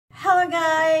Hello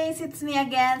guys! It's me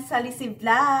again, Sally si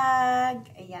Vlog.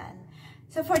 Ayan.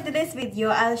 So for today's video,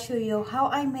 I'll show you how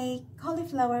I make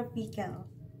cauliflower pickle.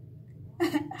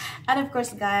 And of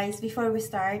course guys, before we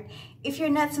start, if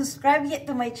you're not subscribed yet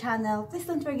to my channel, please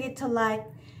don't forget to like,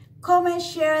 comment,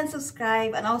 share, and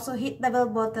subscribe, and also hit the bell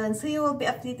button so you will be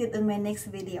updated on my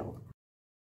next video.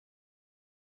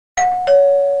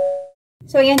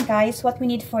 So ayan guys, what we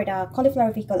need for the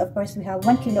cauliflower pickle, of course we have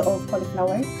 1 kilo of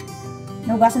cauliflower.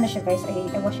 Naugasan na siya guys,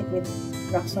 I wash it with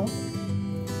rock salt.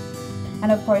 And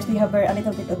of course, we have a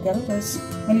little bit of dill because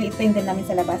maniliit pa yung dill namin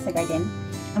sa labas sa garden.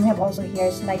 And we have also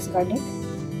here sliced garlic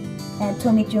and 2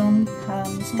 medium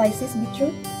slices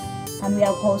beetroot. And we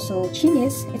have also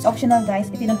chilies. It's optional guys,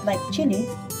 if you don't like chili,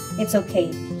 it's okay.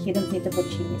 You don't need to put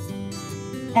chilies.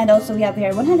 And also we have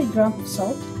here 100 grams of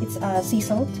salt. It's sea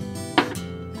salt.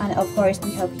 And of course,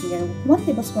 we have here 1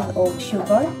 tablespoon of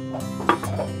sugar.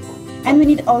 And we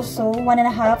need also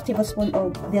 1.5 tablespoons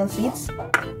of dill seeds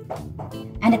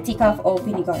and a teacup of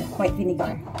vinegar, white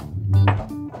vinegar.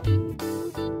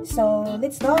 So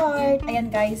let's start.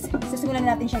 Ayan guys, sisimulan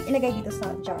natin siyang ilagay dito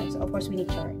sa jar. So of course we need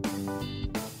jar.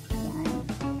 Ayan.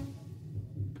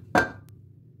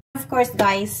 Of course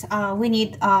guys, we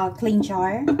need a clean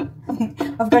jar.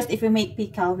 Of course, if we make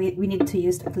pickle, we need to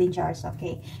use the clean jars.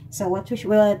 Okay. So what we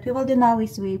will do now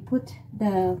is we put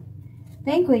the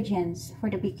ingredients for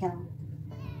the pickle.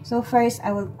 So first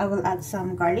I will add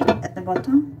some garlic at the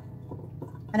bottom,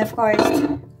 and of course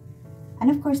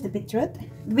the beetroot.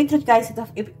 The beetroot guys,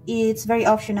 it's very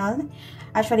optional.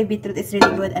 Actually beetroot is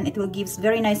really good and it will give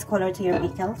very nice color to your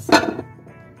pickles.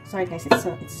 Sorry guys, it's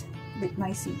a bit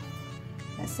noisy.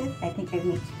 That's it. I think I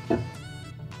made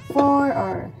 4,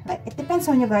 or like it depends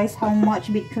on you guys how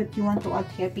much beetroot you want to add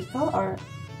to your pickle, or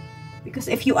because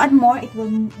if you add more, it will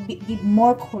give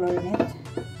more color in it.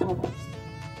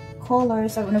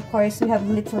 Colors, and of course we have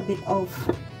a little bit of,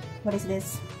 what is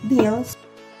this, dill.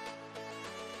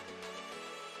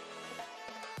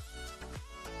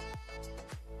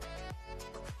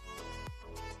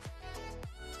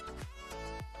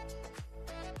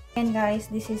 And guys,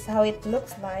 this is how it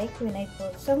looks like when I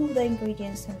put some of the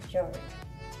ingredients in the jar.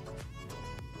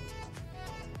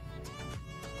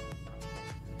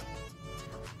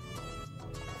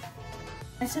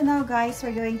 And so now guys,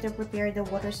 we're going to prepare the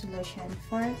water solution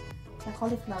for the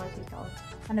cauliflower pickle.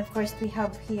 And of course we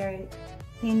have here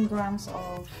 10 grams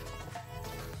of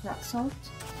rock salt.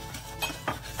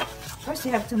 Of course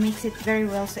you have to mix it very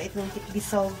well so it will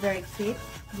dissolve very quick.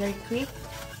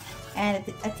 And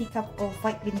a teacup of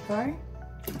white vinegar.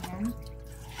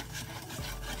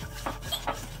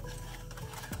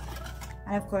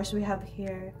 And of course we have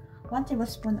here 1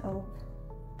 tablespoon of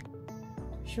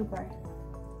sugar.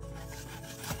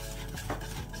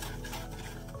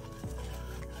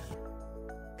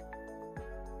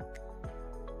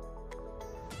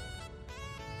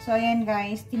 So ayan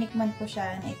guys, tinikman ko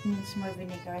siya and it needs more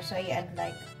vinegar. So I add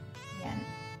like, yan,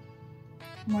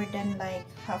 more than like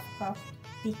half cup,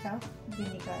 teacup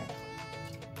vinegar.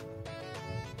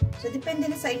 So depende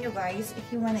na sa inyo guys, if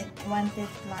you want it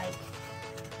like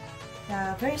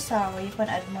very sour, you can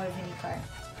add more vinegar.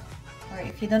 Or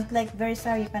if you don't like very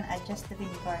sour, you can add just the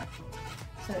vinegar.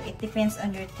 So it depends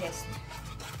on your taste.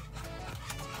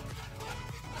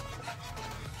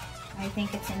 I think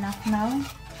it's enough now.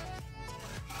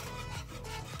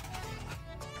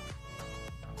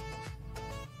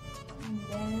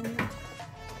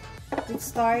 Let's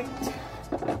start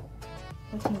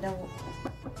putting the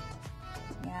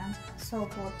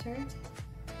salt water,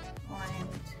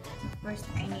 and first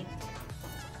I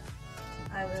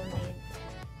will need,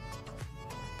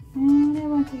 and I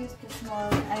want to use the small,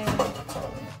 I'm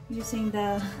using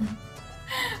the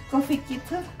coffee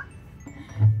kettle,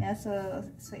 yeah, so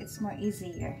it's more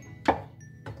easier.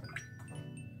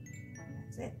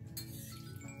 That's it.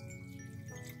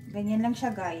 Ganyan lang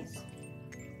siya guys.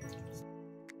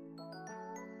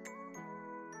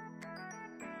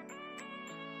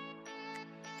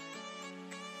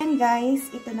 And guys,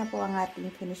 ito na po ang ating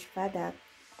finished product,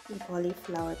 yung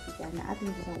cauliflower pickle na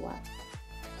ating ginawa.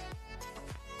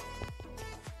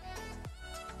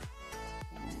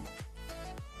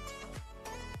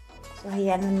 So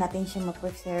hayaan natin siya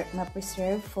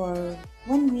ma-preserve for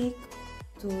 1 week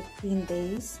to 10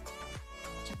 days.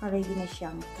 Tsaka ready na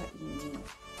siyang kainin.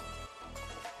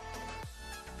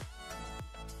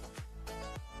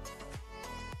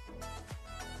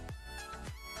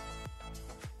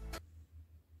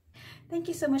 Thank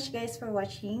you so much guys for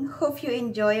watching. Hope you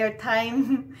enjoy your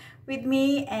time with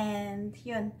me, and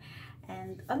yun.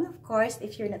 And of course,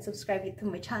 if you're not subscribed to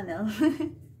my channel,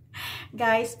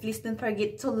 Guys, please don't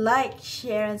forget to like,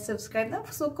 share, and subscribe.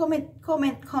 Also,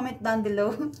 comment down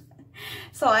below.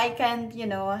 So I can, you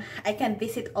know, I can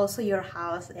visit also your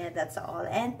house, and that's all.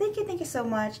 And thank you so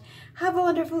much. Have a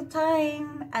wonderful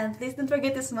time, and please don't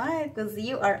forget to smile because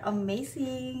you are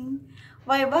amazing.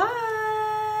 Bye bye.